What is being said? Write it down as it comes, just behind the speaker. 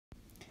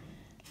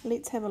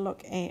let's have a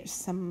look at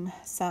some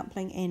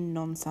sampling and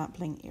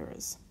non-sampling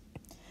errors.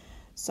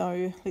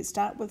 So let's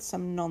start with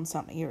some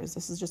non-sampling errors.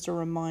 This is just a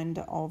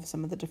reminder of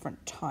some of the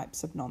different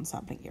types of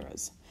non-sampling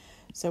errors.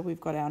 So we've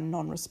got our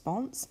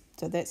non-response,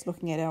 so that's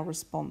looking at our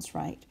response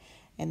rate,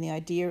 and the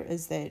idea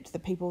is that the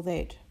people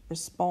that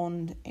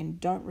respond and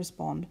don't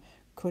respond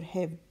could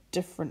have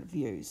different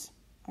views,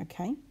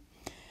 okay?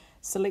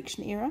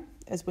 Selection error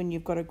is when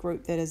you've got a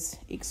group that is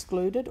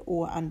excluded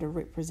or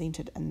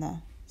underrepresented in the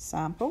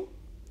sample.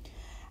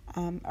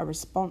 A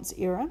response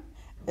error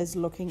is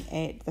looking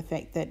at the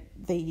fact that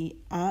the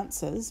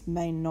answers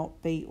may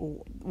not be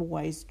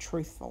always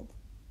truthful.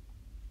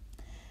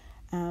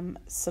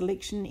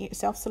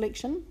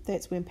 Self-selection,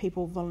 that's when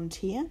people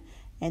volunteer,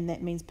 and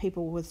that means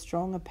people with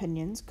strong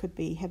opinions could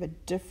have a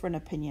different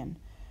opinion.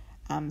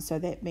 So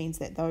that means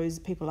that those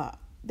people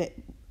that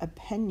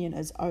opinion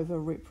is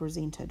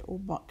overrepresented or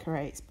what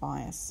creates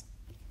bias.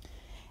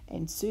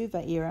 And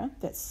survey error,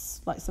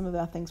 that's like some of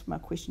our things from our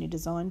questionnaire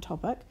design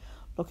topic,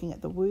 looking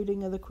at the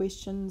wording of the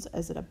questions.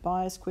 Is it a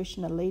biased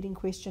question, a leading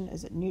question?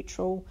 Is it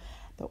neutral?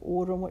 The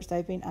order in which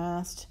they've been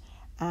asked.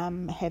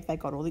 Have they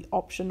got all the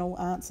optional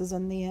answers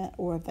in there,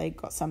 or have they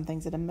got some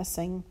things that are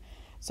missing?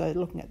 So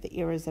looking at the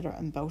errors that are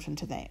inbuilt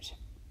into that.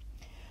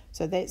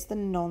 So that's the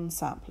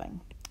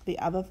non-sampling. The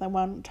other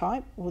one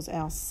type was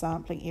our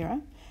sampling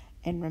error.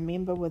 And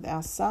remember, with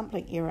our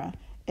sampling error,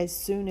 as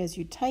soon as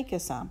you take a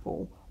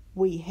sample,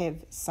 we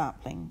have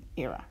sampling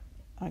error,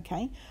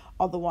 okay?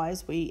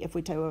 Otherwise, if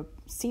we do a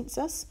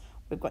census,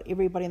 we've got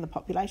everybody in the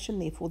population,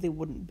 therefore there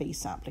wouldn't be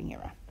sampling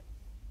error.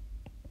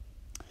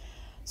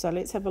 So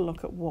let's have a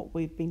look at what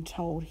we've been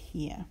told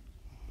here.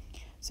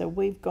 So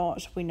we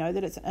know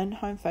that it's an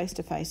in-home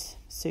face-to-face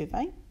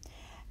survey,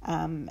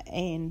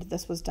 and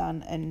this was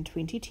done in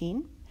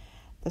 2010.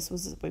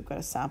 We've got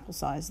a sample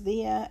size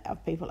there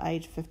of people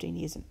aged 15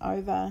 years and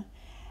over,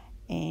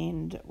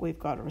 and we've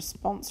got a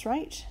response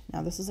rate.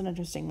 Now this is an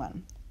interesting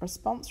one.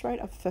 Response rate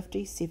of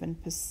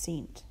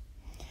 57%.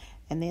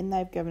 And then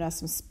they've given us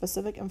some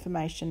specific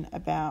information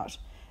about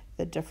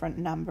the different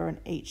number in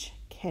each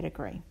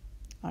category.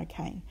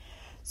 Okay,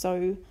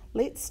 so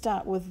let's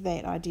start with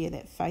that idea,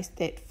 that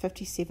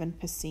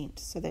 57%.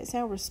 So that's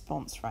our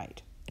response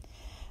rate.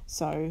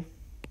 So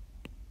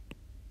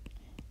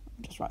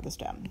just write this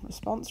down.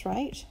 Response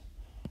rate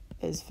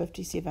is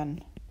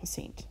 57%.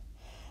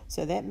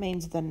 So that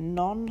means the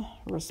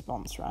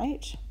non-response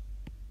rate,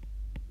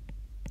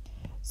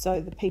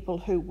 so the people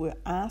who were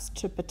asked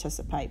to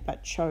participate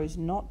but chose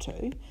not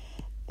to,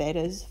 that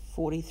is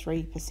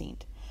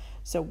 43%.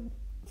 So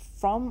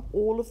from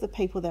all of the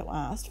people that were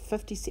asked,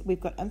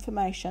 we've got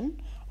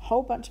information, a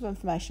whole bunch of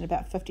information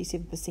about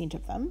 57%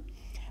 of them,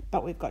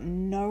 but we've got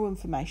no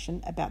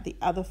information about the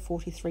other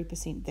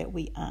 43% that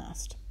we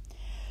asked.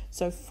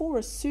 So for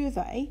a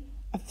survey,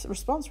 a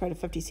response rate of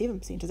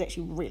 57% is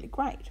actually really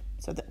great.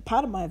 So that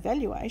part of my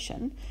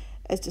evaluation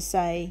is to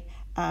say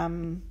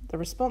the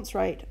response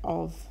rate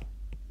of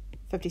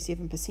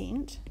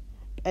 57%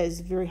 is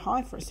very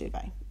high for a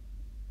survey.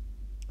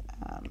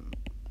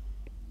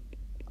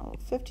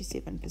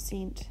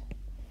 57%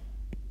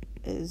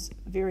 is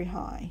very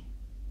high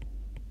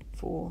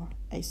for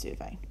a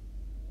survey.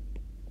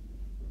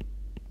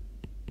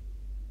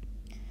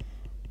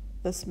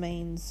 This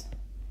means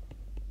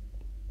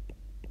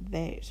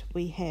that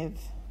we have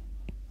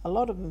a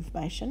lot of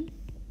information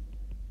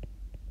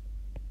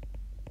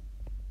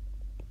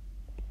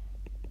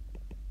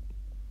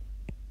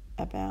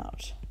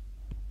about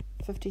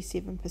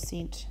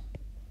 57%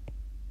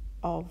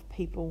 of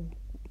people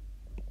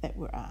that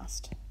were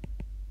asked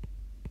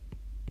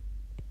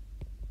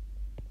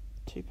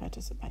to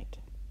participate.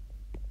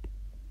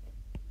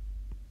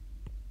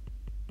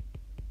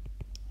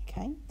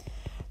 Okay,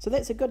 so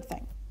that's a good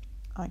thing.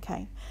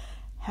 Okay,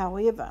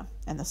 however,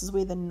 and this is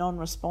where the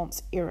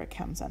non-response error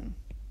comes in.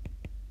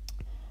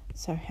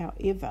 So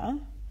however,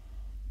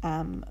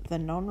 the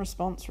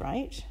non-response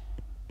rate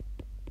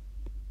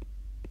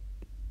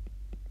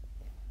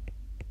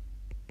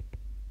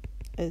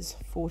is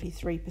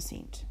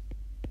 43%.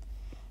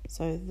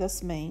 So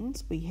this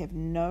means we have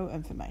no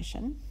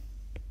information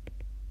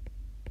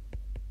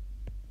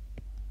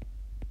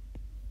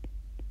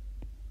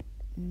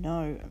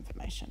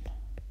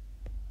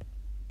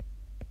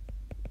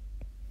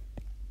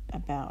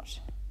about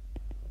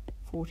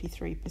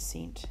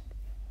 43%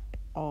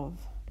 of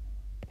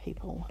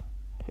people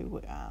who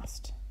were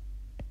asked.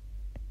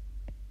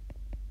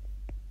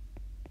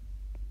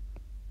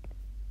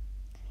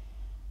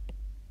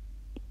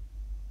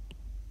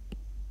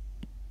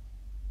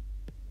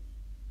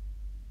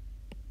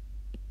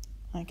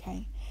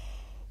 Okay,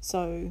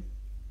 so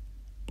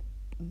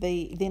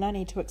then I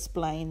need to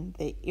explain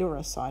the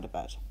error side of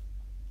it.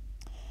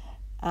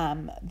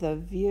 The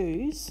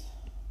views,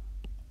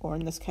 or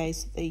in this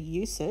case the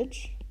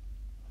usage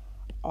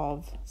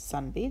of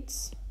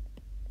sunbeds,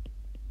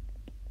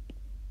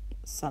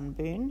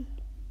 sunburn,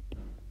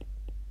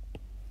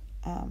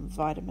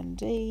 vitamin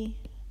D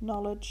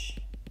knowledge,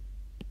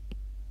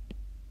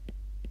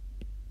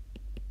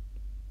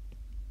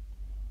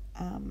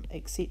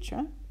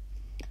 etc.,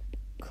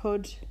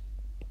 could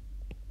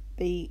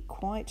be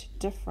quite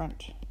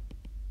different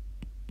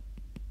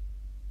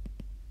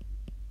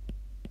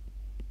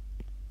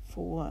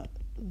for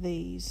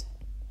these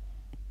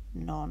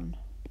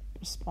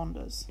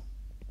non-responders.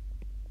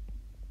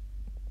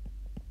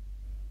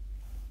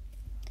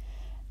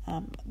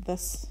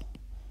 This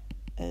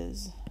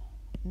is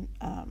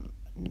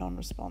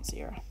non-response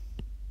error.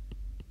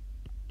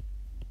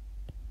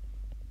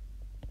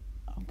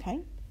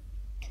 Okay,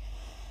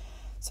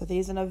 so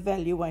there's an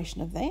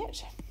evaluation of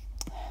that.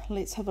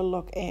 Let's have a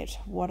look at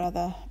what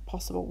other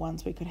possible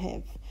ones we could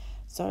have.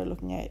 So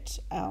looking at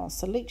our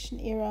selection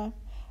error,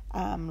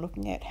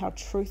 looking at how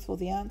truthful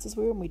the answers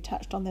were, and we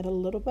touched on that a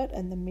little bit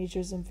in the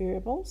measures and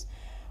variables.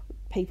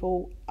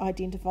 People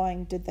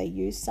identifying did they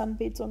use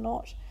sunbeds or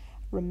not,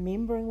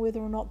 remembering whether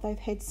or not they've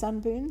had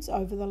sunburns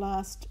over the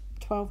last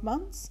 12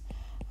 months.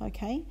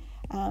 Okay,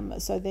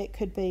 so that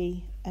could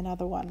be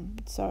another one.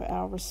 So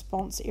our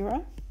response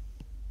error,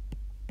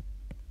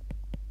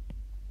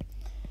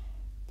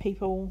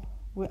 people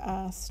were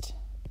asked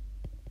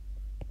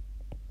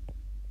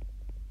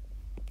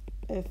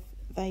if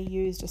they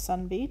used a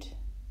sunbed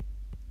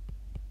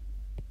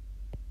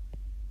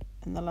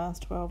in the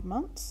last 12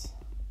 months.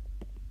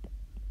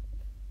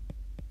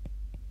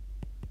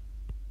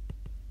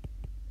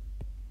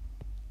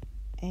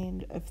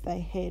 And if they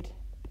had,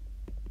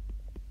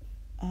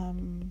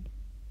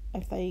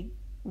 if they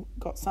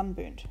got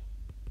sunburnt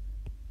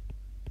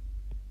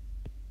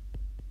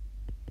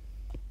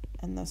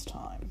in this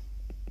time.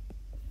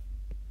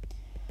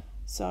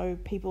 So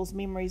people's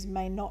memories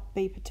may not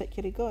be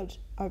particularly good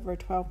over a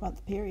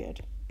 12-month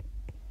period.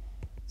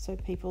 So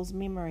people's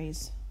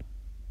memories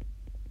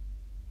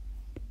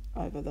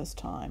over this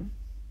time,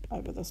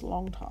 over this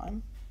long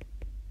time,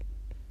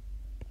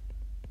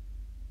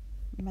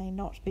 may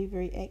not be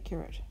very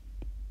accurate.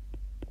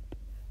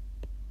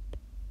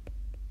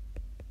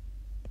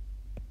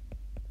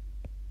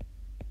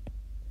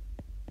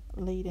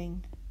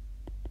 Leading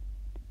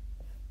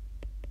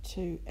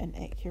to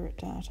inaccurate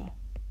data.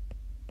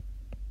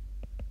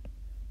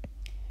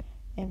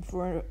 And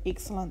for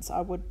excellence,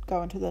 I would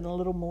go into that in a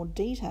little more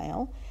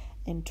detail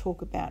and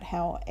talk about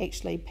how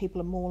actually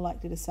people are more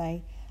likely to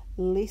say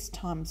less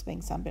times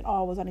being sunburnt. Oh,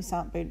 I was only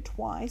sunburnt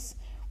twice,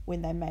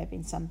 when they may have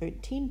been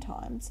sunburnt 10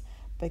 times,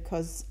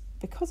 because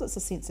it's a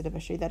sensitive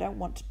issue. They don't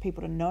want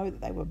people to know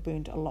that they were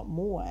burnt a lot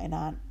more and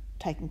aren't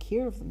taking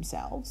care of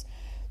themselves.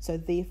 So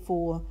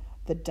therefore,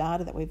 the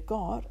data that we've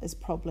got is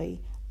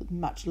probably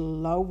much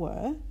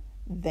lower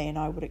than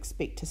I would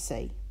expect to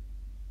see.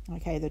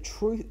 Okay, the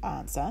true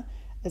answer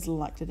is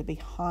likely to be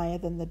higher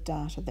than the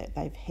data that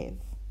they have.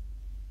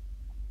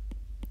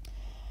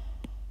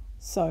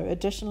 So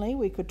additionally,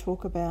 we could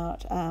talk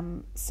about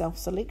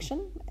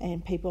self-selection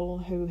and people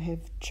who have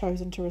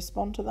chosen to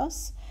respond to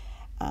this.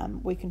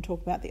 We can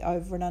talk about the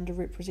over and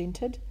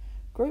underrepresented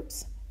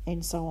groups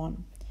and so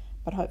on.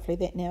 But hopefully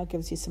that now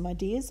gives you some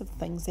ideas of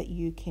things that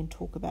you can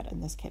talk about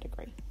in this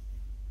category.